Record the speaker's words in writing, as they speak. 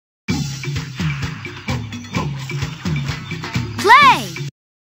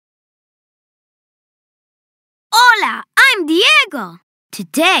Diego!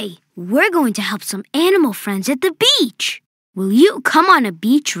 Today, we're going to help some animal friends at the beach. Will you come on a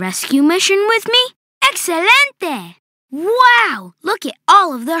beach rescue mission with me? Excelente! Wow! Look at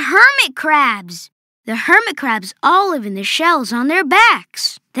all of the hermit crabs! The hermit crabs all live in the shells on their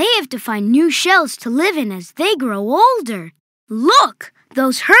backs. They have to find new shells to live in as they grow older. Look!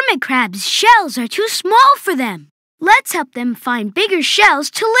 Those hermit crabs' shells are too small for them. Let's help them find bigger shells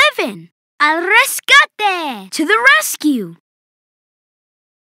to live in. Al rescate! To the rescue!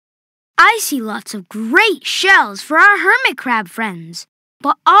 I see lots of great shells for our hermit crab friends,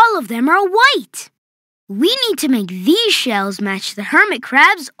 but all of them are white. We need to make these shells match the hermit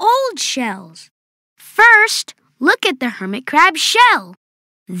crab's old shells. First, look at the hermit crab shell.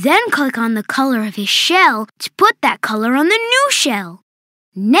 Then click on the color of his shell to put that color on the new shell.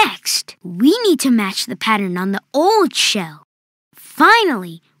 Next, we need to match the pattern on the old shell.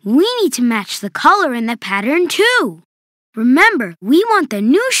 Finally, we need to match the color in the pattern too. Remember, we want the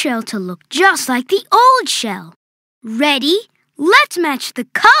new shell to look just like the old shell. Ready? Let's match the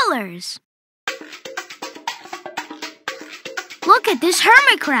colors. Look at this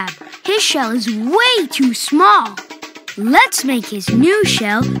hermit crab. His shell is way too small. Let's make his new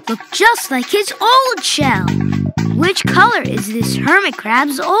shell look just like his old shell. Which color is this hermit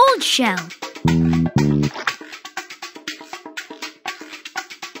crab's old shell?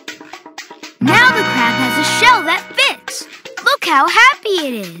 Now the crab has a shell that fits. Look how happy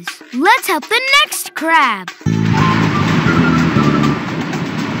it is. Let's help the next crab.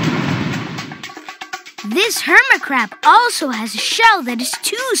 This hermit crab also has a shell that is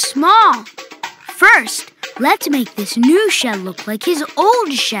too small. First, let's make this new shell look like his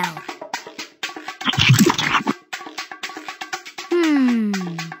old shell.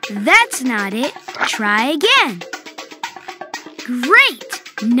 That's not it. Try again. Great!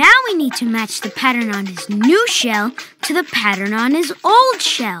 Now we need to match the pattern on his new shell to the pattern on his old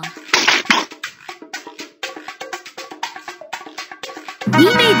shell. We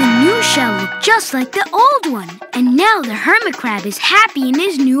made the new shell look just like the old one, and now the hermit crab is happy in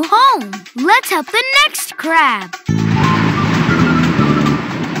his new home. Let's help the next crab.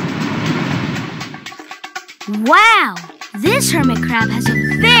 Wow! This hermit crab has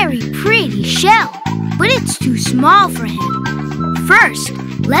a very pretty shell, but it's too small for him. First,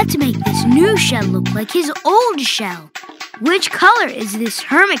 let's make this new shell look like his old shell. Which color is this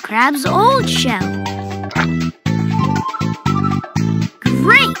hermit crab's old shell?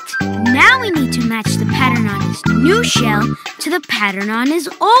 Great! Now we need to match the pattern on his new shell to the pattern on his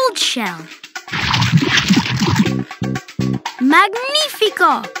old shell.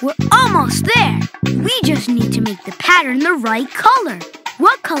 Magnifico! We're almost there. We just need to make the pattern the right color.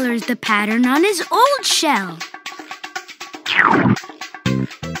 What color is the pattern on his old shell?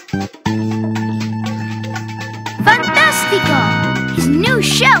 Fantastico! His new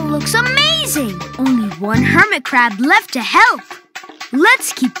shell looks amazing. Only one hermit crab left to help.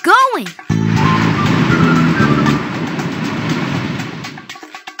 Let's keep going.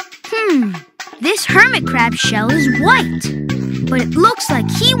 This hermit crab shell is white, but it looks like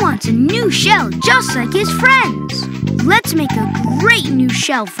he wants a new shell just like his friends. Let's make a great new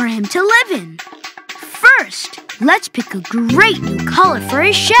shell for him to live in. First, let's pick a great new color for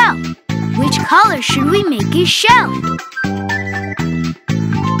his shell. Which color should we make his shell?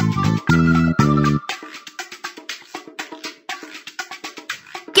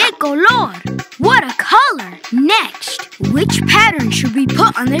 ¡Qué color! What a color! Next, which pattern should we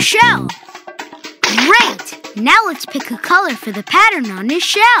put on the shell? Great! Now let's pick a color for the pattern on his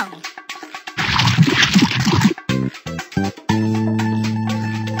shell.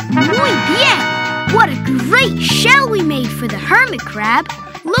 Muy bien! What a great shell we made for the hermit crab.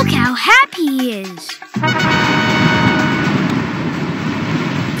 Look how happy he is.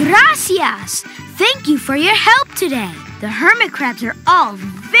 Gracias! Thank you for your help today. The hermit crabs are all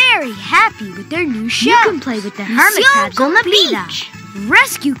very happy with their new shells. You can play with the hermit crabs on the beach.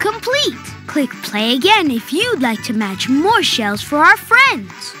 Rescue complete. Click play again if you'd like to match more shells for our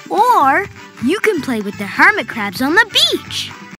friends. Or you can play with the hermit crabs on the beach.